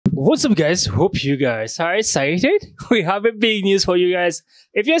What's up, guys? Hope you guys are excited. We have a big news for you guys.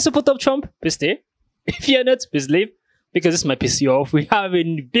 If you're support of Trump, please stay. If you're not, please leave, because this might piss you off. We have a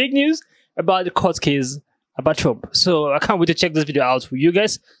big news about the court case about Trump. So I can't wait to check this video out for you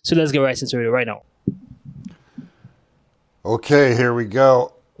guys. So let's get right into it right now. Okay, here we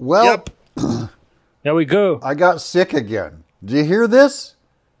go. Well, There we go. I got sick again. Do you hear this?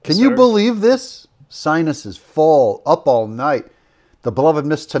 Can you believe this? Sinuses full, up all night. The beloved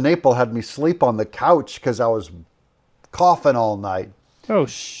Miss Tenaple had me sleep on the couch because I was coughing all night. Oh,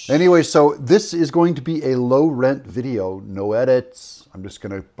 Anyway, so this is going to be a low rent video, no edits.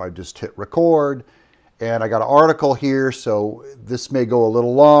 I just hit record, and I got an article here, so this may go a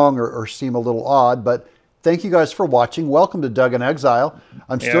little long or seem a little odd, but thank you guys for watching. Welcome to Doug in Exile.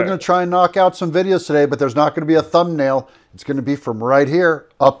 I'm still going to try and knock out some videos today, but there's not going to be a thumbnail. It's going to be from right here.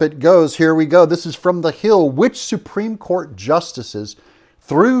 Up it goes. Here we go. This is from The Hill. Which Supreme Court justices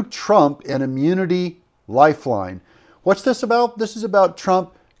threw Trump an immunity lifeline? What's this about? This is about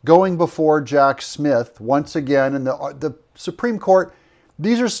Trump going before Jack Smith once again. And the Supreme Court,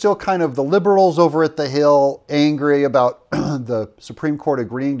 these are still kind of the liberals over at The Hill angry about the Supreme Court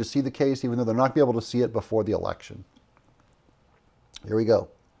agreeing to see the case, even though they're not going to be able to see it before the election. Here we go.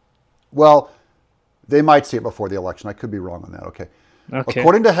 Well, they might see it before the election. I could be wrong on that. Okay.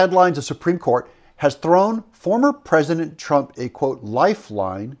 According to headlines, the Supreme Court has thrown former President Trump a, quote,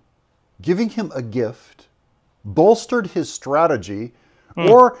 lifeline, giving him a gift, bolstered his strategy,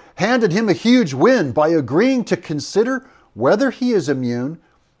 or handed him a huge win by agreeing to consider whether he is immune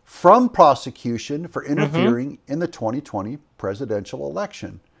from prosecution for interfering in the 2020 presidential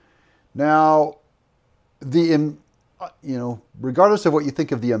election. Now, regardless of what you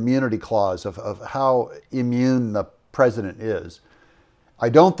think of the immunity clause, of how immune the president is, I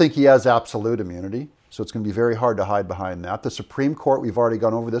don't think he has absolute immunity, so it's going to be very hard to hide behind that. The Supreme Court, we've already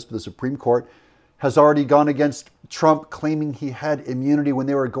gone over this, but the Supreme Court has already gone against Trump, claiming he had immunity when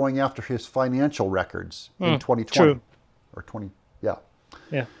they were going after his financial records in 2020. True. Or 20, yeah.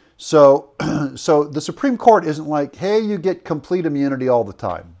 So the Supreme Court isn't like, hey, you get complete immunity all the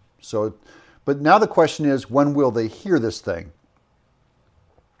time. But now the question is, when will they hear this thing?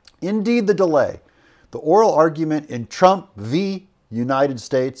 Indeed, the delay. The oral argument in Trump v. United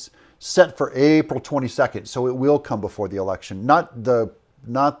States set for April 22nd, so it will come before the election. Not the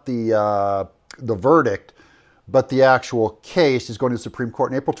verdict, but the actual case is going to the Supreme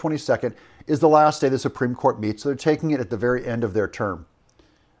Court. And April 22nd is the last day the Supreme Court meets. So they're taking it at the very end of their term,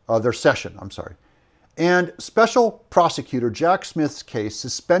 their session, I'm sorry. And special prosecutor Jack Smith's case,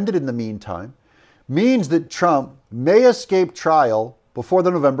 suspended in the meantime, means that Trump may escape trial before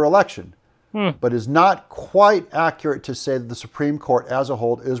the November election, but is not quite accurate to say that the Supreme Court as a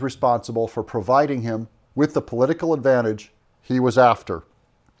whole is responsible for providing him with the political advantage he was after.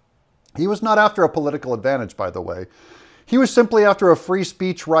 He was not after a political advantage, by the way. He was simply after a free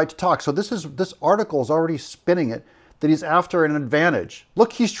speech right to talk. So this article is already spinning it that he's after an advantage.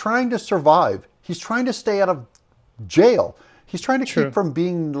 Look, he's trying to survive. He's trying to stay out of jail. He's trying to keep from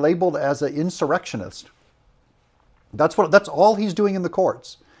being labeled as an insurrectionist. That's all he's doing in the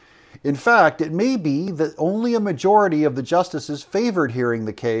courts. In fact, it may be that only a majority of the justices favored hearing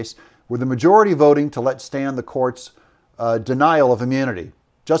the case, with the majority voting to let stand the court's denial of immunity.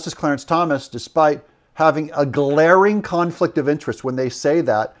 Justice Clarence Thomas, despite having a glaring conflict of interest, when they say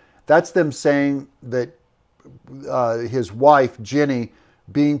that, that's them saying that his wife, Ginny,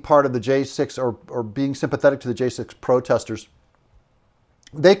 being part of the J6 or being sympathetic to the J6 protesters,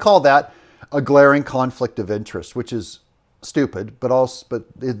 they call that a glaring conflict of interest, which is stupid, but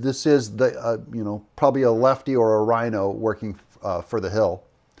this is the probably a lefty or a rhino working for the Hill.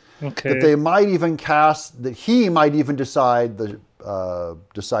 Okay. That they might even that he might even decide the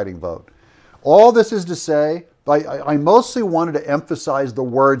deciding vote. All this is to say, I mostly wanted to emphasize the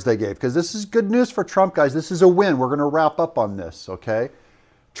words they gave, because this is good news for Trump, guys. This is a win. We're going to wrap up on this, okay?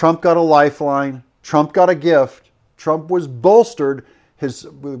 Trump got a lifeline. Trump got a gift. Trump was bolstered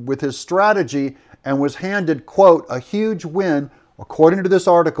with his strategy and was handed, quote, a huge win, according to this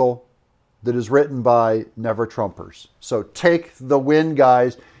article that is written by Never Trumpers. So take the win,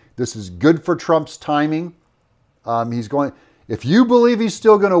 guys. This is good for Trump's timing. If you believe he's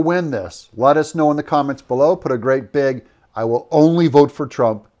still going to win this, let us know in the comments below. Put a great big, I will only vote for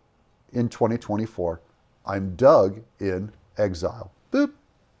Trump in 2024. I'm Doug in Exile. Boop.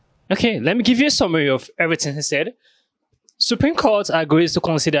 Okay, let me give you a summary of everything he said. Supreme Court agrees to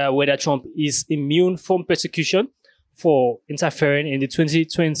consider whether Trump is immune from persecution for interfering in the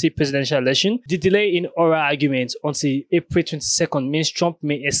 2020 presidential election. The delay in oral argument until April 22nd means Trump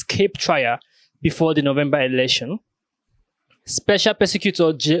may escape trial before the November election. Special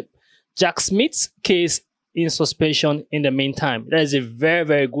prosecutor Jack Smith's case in suspension in the meantime. That is a very,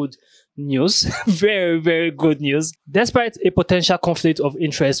 very good news. Very, very good news. Despite a potential conflict of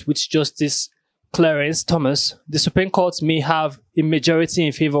interest with Justice Clarence Thomas, the Supreme Court may have a majority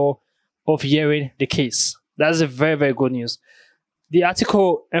in favor of hearing the case. That's a very, very good news. The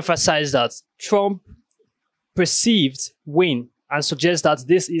article emphasized that Trump perceived win and suggests that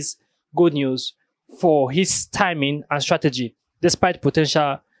this is good news for his timing and strategy, despite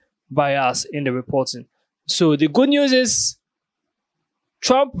potential bias in the reporting. So the good news is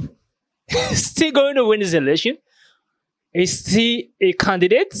Trump is still going to win this election. He's still a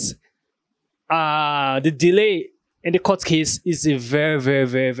candidate. The delay in the court case is a very, very,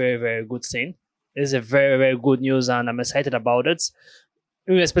 very, very, very good thing. It's a very, very good news, and I'm excited about it.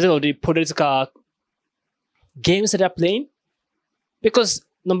 Irrespective of the political games that they're playing, because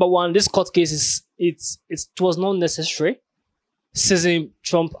number one, this court case it was not necessary. Seizing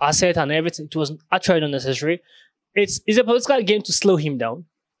Trump asset and everything, it was actually not necessary. It's a political game to slow him down,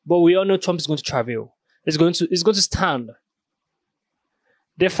 but we all know Trump is going to travel. It's going to stand.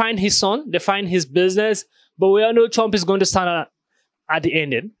 They find his son, they find his business, but we all know Trump is going to stand at the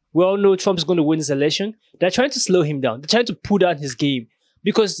ending. We all know Trump is going to win this election. They're trying to slow him down. They're trying to pull down his game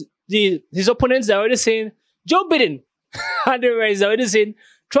because his opponents are already saying Joe Biden, and the rest are already saying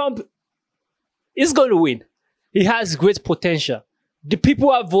Trump is going to win. He has great potential. The people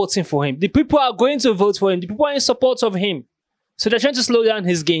are voting for him. The people are going to vote for him. The people are in support of him. So they're trying to slow down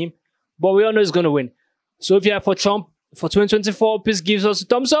his game, but we all know he's going to win. So if you're for Trump for 2024, please give us a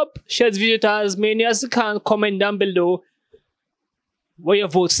thumbs up. Share this video to as many as you can. Comment down below where your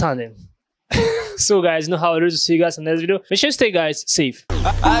vote standing. So guys, you know how it is. See you guys in the next video. Make sure you stay guys safe.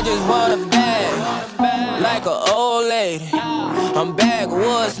 I just want a bag like an old lady. I'm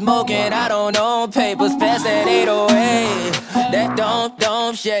backwoods smoking, I don't own papers, pass that 808. That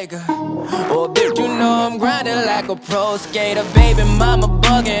don't shake her. Oh bitch, you know I'm grinding like a pro skater. Baby mama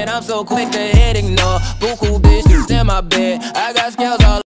bugging, I'm so quick to hit ignore. Buku bitches in my bed, I got scales